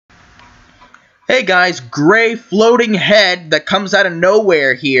Hey guys, gray floating head that comes out of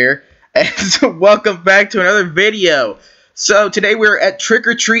nowhere here, and so welcome back to another video. So today we're at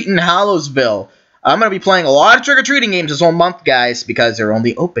trick-or-treat in Hallowsville. I'm going to be playing a lot of trick-or-treating games this whole month, guys, because they're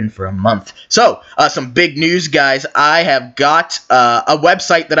only open for a month. So, some big news, guys. I have got a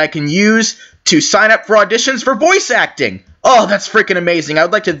website that I can use to sign up for auditions for voice acting. Oh, that's freaking amazing. I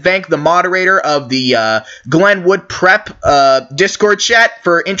would like to thank the moderator of the Glenwood Prep Discord chat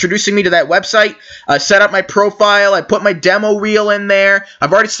for introducing me to that website. I set up my profile. I put my demo reel in there.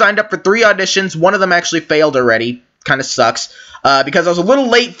 I've already signed up for 3 auditions. One of them actually failed already. Kind of sucks. Because I was a little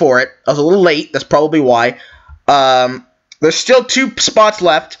late for it. I was a little late. That's probably why. There's still 2 spots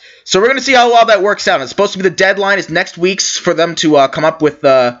left. So we're going to see how well that works out. It's supposed to be the deadline is next week's for them to come up with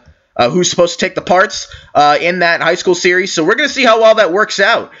who's supposed to take the parts in that high school series. So we're going to see how well that works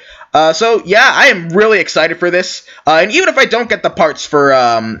out. So, yeah, I am really excited for this. And even if I don't get the parts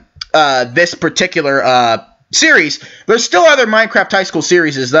for this particular series, there's still other Minecraft high school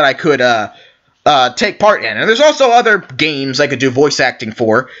series that I could take part in. And there's also other games I could do voice acting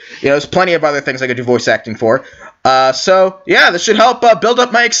for. You know, there's plenty of other things I could do voice acting for. So, yeah, this should help build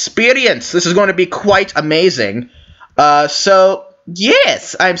up my experience. This is going to be quite amazing. So...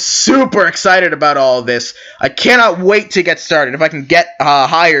 yes, I'm super excited about all of this. I cannot wait to get started if I can get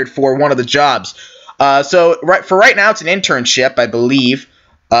hired for one of the jobs. So right now, it's an internship, I believe.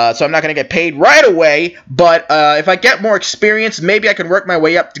 So I'm not going to get paid right away. But if I get more experience, maybe I can work my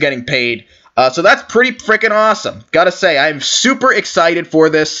way up to getting paid. So that's pretty freaking awesome. Gotta say, I'm super excited for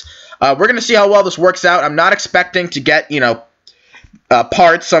this. We're going to see how well this works out. I'm not expecting to get, you know,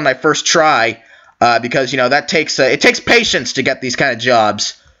 parts on my first try. Because, you know, that takes it takes patience to get these kind of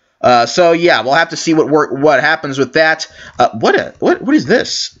jobs. So yeah, we'll have to see what happens with that. What is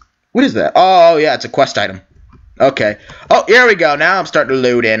this? What is that? Oh yeah, it's a quest item. Okay. Oh, here we go. Now I'm starting to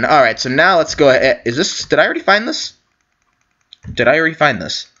load in. All right, so now let's go ahead. Is this? Did I already find this? Did I already find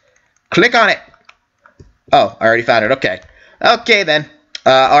this? Click on it. Oh, I already found it. Okay. Okay then.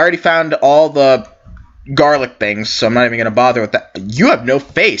 I already found all the garlic things, so I'm not even gonna bother with that. You have no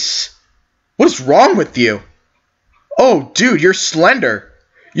face. What is wrong with you? Oh, dude, you're Slender.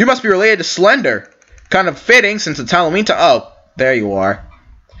 You must be related to Slender. Kind of fitting since it's Halloween time. Oh, there you are.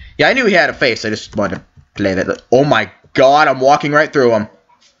 Yeah, I knew he had a face. I just wanted to play that. Oh my god, I'm walking right through him.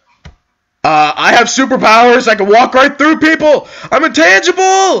 I have superpowers. I can walk right through people. I'm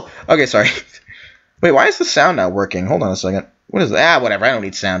intangible. Okay, sorry. Wait, why is the sound not working? Hold on a second. What is that? Ah, whatever. I don't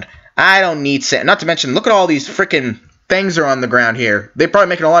need sound. I don't need sound. Not to mention, look at all these freaking... things are on the ground here. They're probably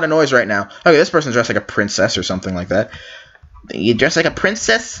making a lot of noise right now. Okay, this person's dressed like a princess or something like that. You dressed like a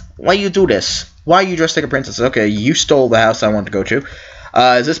princess? Why you do this? Why you dressed like a princess? Okay, you stole the house I wanted to go to.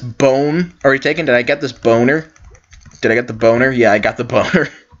 Is this bone already taken? Did I get this boner? Did I get the boner? Yeah, I got the boner.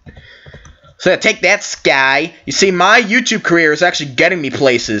 So take that, Sky. You see, my YouTube career is actually getting me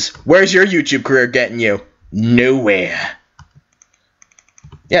places. Where's your YouTube career getting you? Nowhere.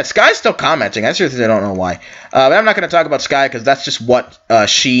 Yeah, Sky's still commenting. I seriously don't know why. But I'm not going to talk about Sky because that's just what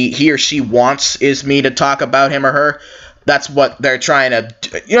he or she wants is me to talk about him or her. That's what they're trying to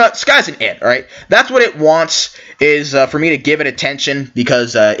do. You know, Sky's an it, right? That's what it wants is for me to give it attention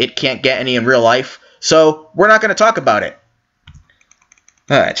because it can't get any in real life. So we're not going to talk about it.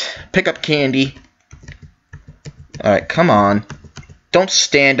 Alright, pick up candy. Alright, come on. Don't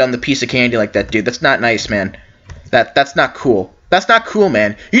stand on the piece of candy like that, dude. That's not nice, man. That's not cool. That's not cool,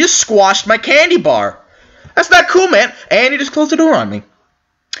 man. You just squashed my candy bar. That's not cool, man. And he just closed the door on me.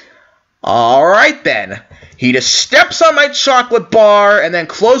 Alright, then. He just steps on my chocolate bar and then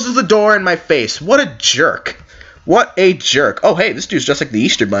closes the door in my face. What a jerk. What a jerk. Oh, hey, this dude's just like the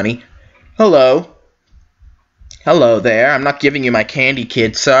Easter Bunny. Hello. Hello there. I'm not giving you my candy,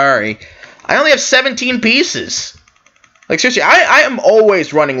 kid. Sorry. I only have 17 pieces. Like, seriously, I am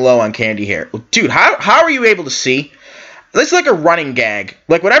always running low on candy here. Dude, how are you able to see? This is like a running gag.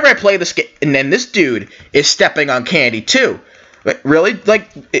 Like, whenever I play this game, and then this dude is stepping on candy, too. Like, really? Like,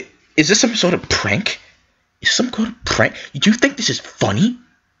 is this some sort of prank? Is this some sort of prank? Do you think this is funny?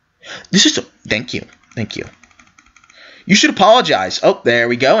 This is a... Thank you. Thank you. You should apologize. Oh, there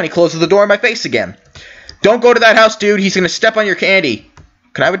we go. And he closes the door in my face again. Don't go to that house, dude. He's going to step on your candy.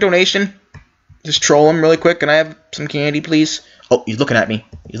 Can I have a donation? Just troll him really quick. Can I have some candy, please? Oh, he's looking at me.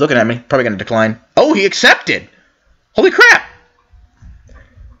 He's looking at me. Probably going to decline. Oh, he accepted. Holy crap!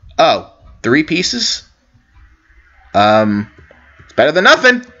 Oh, 3 pieces? It's better than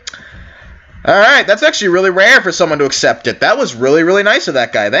nothing. Alright, that's actually really rare for someone to accept it. That was really, really nice of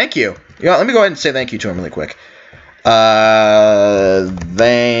that guy. Thank you. You know, let me go ahead and say thank you to him really quick.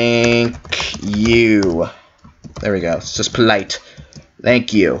 Thank you. There we go. It's just polite.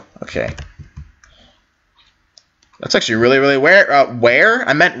 Thank you. Okay. That's actually really, really rare.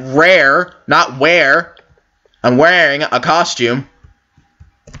 I meant rare, not wear. I'm wearing a costume,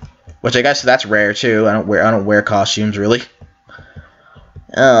 which I guess that's rare too. I don't wear costumes really.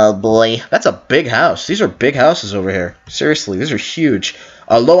 Oh boy, that's a big house. These are big houses over here. Seriously, these are huge.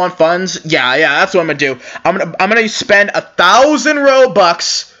 Low on funds? Yeah, that's what I'm gonna do. I'm gonna spend 1,000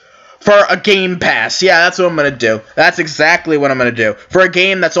 Robux for a game pass. Yeah, that's what I'm gonna do. That's exactly what I'm gonna do for a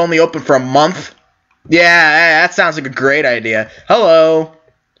game that's only open for a month. Yeah, that sounds like a great idea. Hello.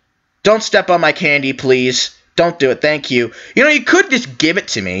 Don't step on my candy, please. Don't do it. Thank you. You know, you could just give it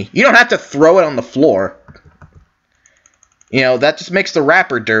to me. You don't have to throw it on the floor. You know, that just makes the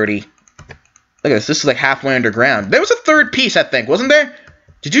wrapper dirty. Look at this. This is like halfway underground. There was a third piece, I think, wasn't there?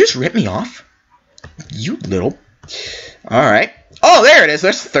 Did you just rip me off? You little... Alright. Oh, there it is.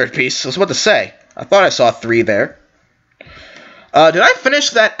 There's the third piece. I was about to say. I thought I saw 3 there. Did I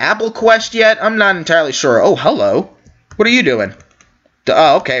finish that apple quest yet? I'm not entirely sure. Oh, hello. What are you doing?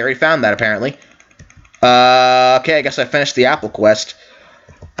 Oh, okay. I already found that, apparently. Okay, I guess I finished the apple quest.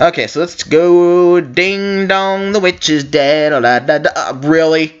 Okay, so let's go. Ding dong, the witch is dead.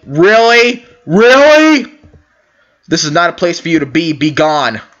 Really? Really? Really? This is not a place for you to be. Be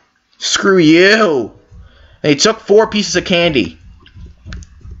gone. Screw you. And he took 4 pieces of candy.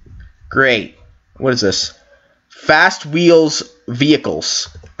 Great. What is this? Fast Wheels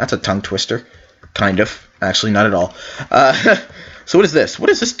Vehicles. That's a tongue twister. Kind of. Actually, not at all. So what is this? What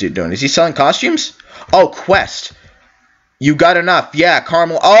is this dude doing? Is he selling costumes? Oh, quest. You got enough. Yeah,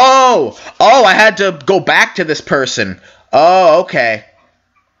 caramel. Oh! Oh, I had to go back to this person. Oh, okay.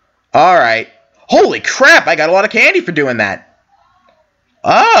 Alright. Holy crap, I got a lot of candy for doing that.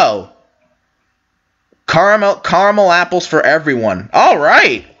 Oh. Caramel apples for everyone.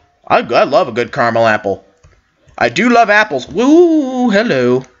 Alright. I love a good caramel apple. I do love apples. Woo,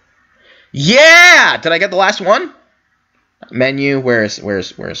 hello. Yeah! Did I get the last one? Menu, where's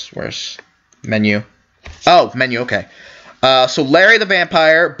menu? Oh, menu, okay. So Larry the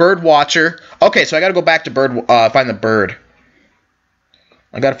Vampire, Bird Watcher. Okay, so I gotta go back to find the bird.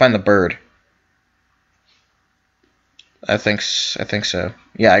 I gotta find the bird. I think so.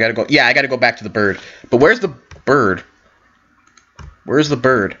 Yeah, I gotta go back to the bird. But where's the bird? Where's the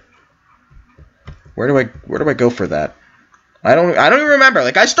bird? Where do I go for that? I don't even remember.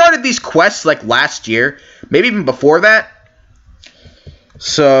 Like, I started these quests like last year, maybe even before that.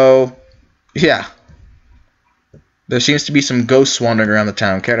 So, yeah. There seems to be some ghosts wandering around the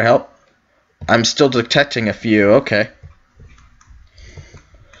town. Care to help? I'm still detecting a few. Okay.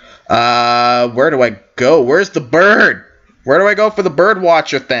 Where do I go? Where's the bird? Where do I go for the bird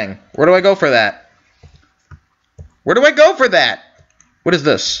watcher thing? Where do I go for that? Where do I go for that? What is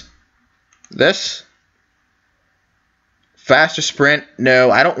this? This? Faster sprint? No,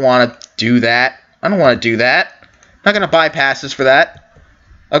 I don't want to do that. I don't want to do that. I'm not going to buy passes for that.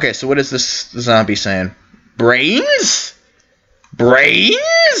 Okay, so what is this zombie saying? Brains?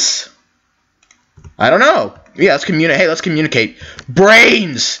 Brains? I don't know. Yeah, let's communicate. Hey, let's communicate.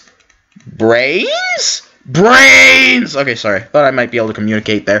 Brains! Brains? Brains! Okay, sorry. Thought I might be able to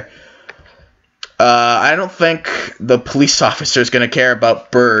communicate there. I don't think the police officer is going to care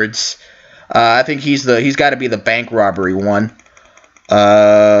about birds. I think he's got to be the bank robbery one.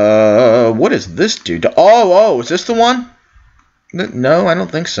 What is this dude? Oh, is this the one? No, I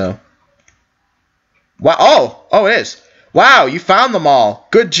don't think so. Wow, oh, it is. Wow, you found them all.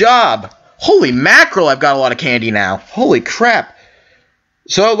 Good job. Holy mackerel, I've got a lot of candy now. Holy crap.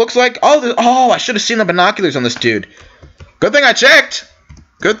 So it looks like, I should have seen the binoculars on this dude. Good thing I checked.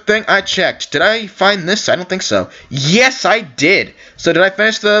 Good thing I checked. Did I find this? I don't think so. Yes, I did. So did I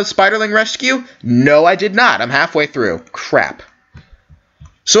finish the Spiderling rescue? No, I did not. I'm halfway through. Crap.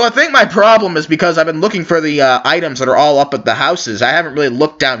 So I think my problem is because I've been looking for the items that are all up at the houses. I haven't really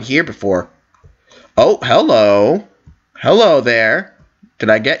looked down here before. Oh, hello. Hello there.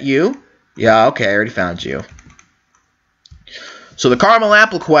 Did I get you? Yeah, okay, I already found you. So the caramel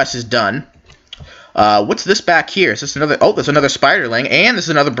apple quest is done. What's this back here? Is this another... Oh, there's another spiderling, and there's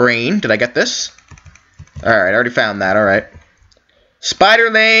another brain. Did I get this? Alright, I already found that, alright.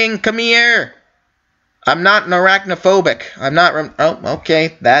 Spiderling, come here! I'm not an arachnophobic. I'm not... Oh,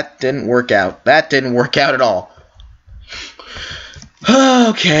 okay, that didn't work out. That didn't work out at all.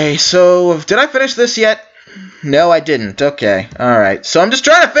 Okay, so... Did I finish this yet? No, I didn't. Okay, alright. So I'm just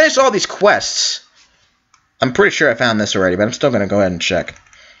trying to finish all these quests. I'm pretty sure I found this already, but I'm still going to go ahead and check.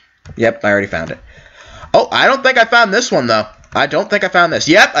 Yep, I already found it. Oh, I don't think I found this one, though. I don't think I found this.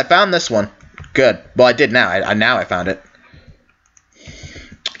 Yep, I found this one. Good. Well, I did now. Now I found it.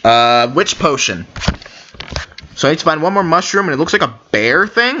 Witch potion. So I need to find one more mushroom, and it looks like a bear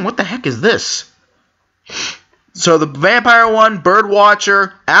thing? What the heck is this? So the vampire one, bird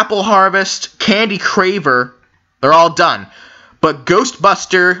watcher, apple harvest, candy craver, they're all done. But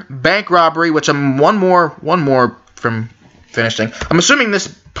Ghostbuster, bank robbery, which I'm one more from finishing. I'm assuming this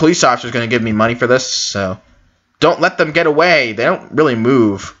police officer is going to give me money for this, so don't let them get away. They don't really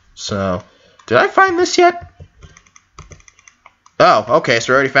move. So, did I find this yet? Oh, okay,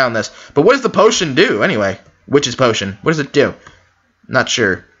 so I already found this. But what does the potion do, anyway? Witch's potion. What does it do? Not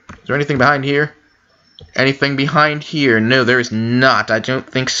sure. Is there anything behind here? Anything behind here? No, there is not. I don't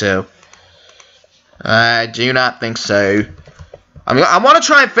think so. I do not think so. I mean, I want to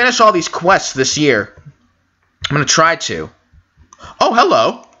try and finish all these quests this year. I'm going to try to. Oh,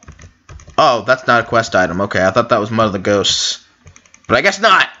 hello. Oh, that's not a quest item. Okay, I thought that was one of the ghosts. But I guess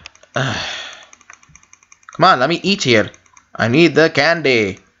not. Come on, let me eat here. I need the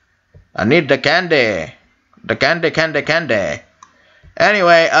candy. I need the candy. The candy.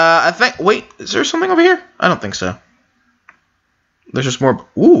 Anyway, I think... Wait, is there something over here? I don't think so. There's just more...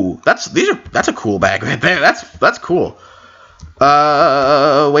 Ooh, that's a cool bag right there. That's cool.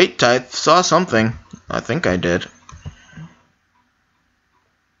 Wait, I saw something. I think I did.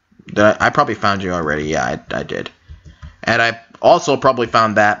 I probably found you already. Yeah, I did. And I also probably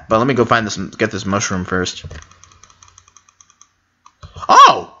found that. But let me go find this and get this mushroom first.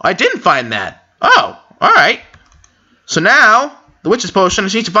 Oh, I didn't find that. Oh, alright. So now, the witch's potion, I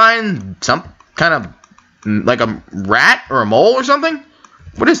just need to find some kind of, like a rat or a mole or something?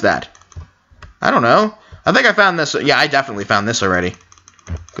 What is that? I don't know. I think I found this. Yeah, I definitely found this already.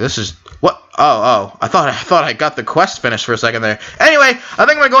 This is... What? Oh. I thought I got the quest finished for a second there. Anyway, I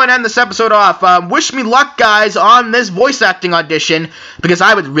think I'm going to go ahead and end this episode off. Wish me luck, guys, on this voice acting audition, because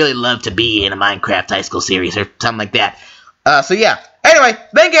I would really love to be in a Minecraft high school series or something like that. So yeah. Anyway,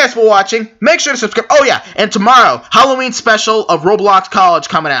 thank you guys for watching. Make sure to subscribe. Oh yeah, and tomorrow, Halloween special of Roblox College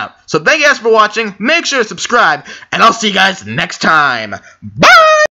coming out. So thank you guys for watching. Make sure to subscribe, and I'll see you guys next time. Bye!